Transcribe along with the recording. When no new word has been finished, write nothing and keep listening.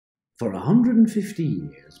For 150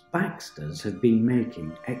 years, Baxter's have been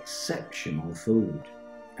making exceptional food.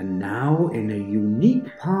 And now, in a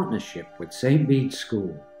unique partnership with St Bede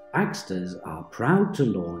School, Baxter's are proud to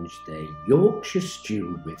launch their Yorkshire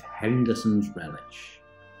stew with Henderson's relish.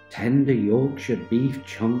 Tender Yorkshire beef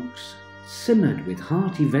chunks, simmered with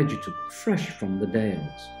hearty vegetables fresh from the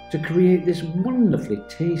dales, to create this wonderfully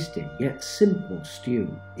tasty yet simple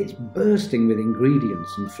stew. It's bursting with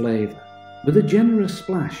ingredients and flavour, with a generous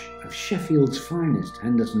splash of Sheffield's finest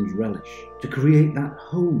Henderson's relish to create that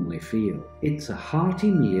homely feel. It's a hearty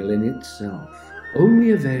meal in itself,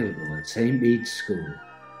 only available at St Bede's School.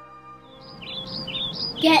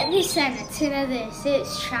 Get this and a tin of this,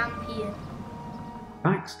 it's champion.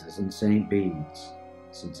 Baxter's and St Bede's,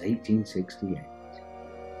 since 1868.